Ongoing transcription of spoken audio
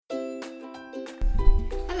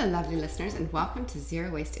Hello, lovely listeners, and welcome to Zero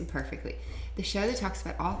Waste Imperfectly, the show that talks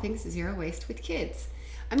about all things zero waste with kids.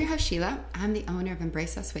 I'm your host, Sheila. I'm the owner of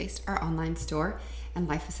Embrace Less Waste, our online store, and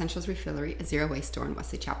Life Essentials Refillery, a zero waste store in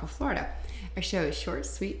Wesley Chapel, Florida. Our show is short,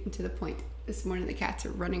 sweet, and to the point. This morning the cats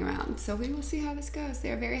are running around, so we will see how this goes.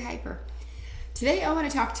 They're very hyper. Today I want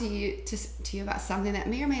to talk to you about something that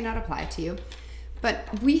may or may not apply to you, but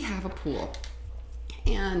we have a pool.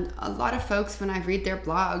 And a lot of folks, when I read their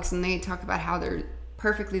blogs and they talk about how they're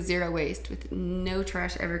perfectly zero waste with no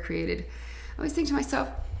trash ever created, I always think to myself,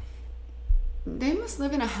 they must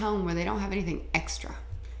live in a home where they don't have anything extra,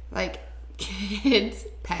 like kids,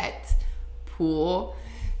 pets, pool,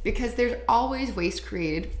 because there's always waste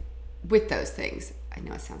created with those things. I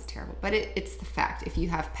know it sounds terrible, but it's the fact. If you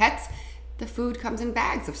have pets, the food comes in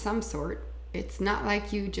bags of some sort. It's not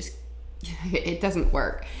like you just, it doesn't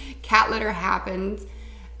work. Cat litter happens.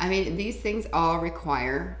 I mean, these things all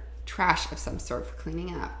require trash of some sort for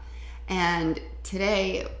cleaning up. And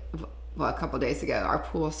today, well, a couple days ago, our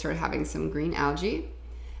pool started having some green algae.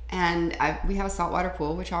 And we have a saltwater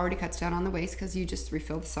pool, which already cuts down on the waste because you just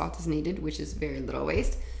refill the salt as needed, which is very little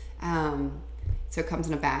waste. So it comes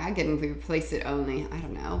in a bag, and we replace it only, I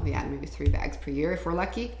don't know, we add maybe 3 bags per year if we're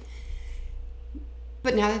lucky.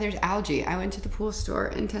 But now that there's algae, I went to the pool store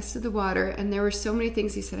and tested the water, and there were so many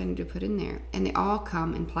things he said I need to put in there. And they all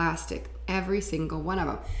come in plastic, every single one of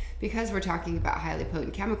them. Because we're talking about highly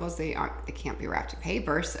potent chemicals, they can't be wrapped in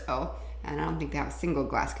paper, so, and I don't think they have a single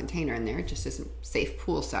glass container in there. It just isn't safe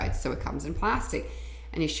poolside, so it comes in plastic.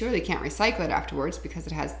 And you surely can't recycle it afterwards because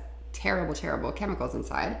it has terrible, terrible chemicals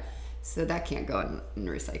inside. So that can't go in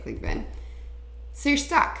the recycling bin. So you're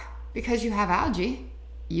stuck. Because you have algae,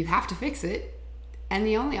 you have to fix it. And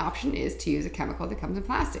the only option is to use a chemical that comes in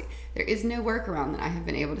plastic. There is no workaround that I have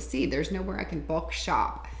been able to see. There's nowhere I can bulk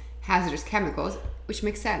shop hazardous chemicals, which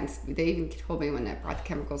makes sense. They even told me when I brought the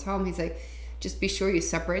chemicals home, he's like, just be sure you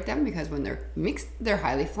separate them because when they're mixed, they're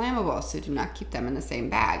highly flammable. So do not keep them in the same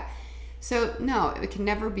bag. So no, it can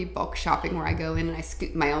never be bulk shopping where I go in and I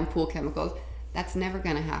scoop my own pool chemicals. That's never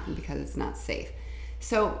going to happen because it's not safe.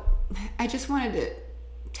 So I just wanted to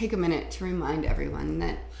take a minute to remind everyone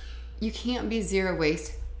that you can't be zero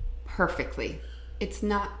waste perfectly. It's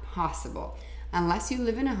not possible. Unless you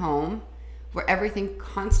live in a home where everything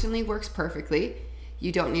constantly works perfectly,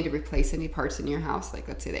 you don't need to replace any parts in your house, like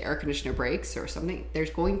let's say the air conditioner breaks or something, there's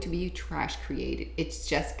going to be trash created. It's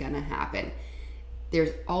just gonna happen. There's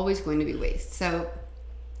always going to be waste. So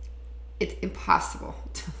it's impossible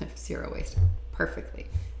to live zero waste perfectly.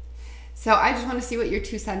 So I just want to see what your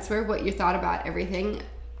 2 cents were, what you thought about everything.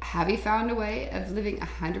 Have you found a way of living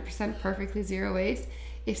 100% perfectly zero waste?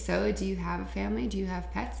 If so, do you have a family? Do you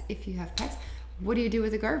have pets? If you have pets, what do you do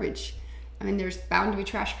with the garbage? I mean, there's bound to be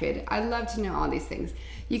trash created. I'd love to know all these things.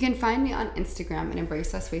 You can find me on Instagram at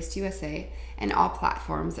Embrace Less Waste USA and all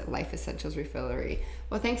platforms at Life Essentials Refillery.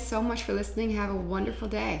 Well, thanks so much for listening. Have a wonderful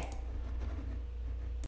day.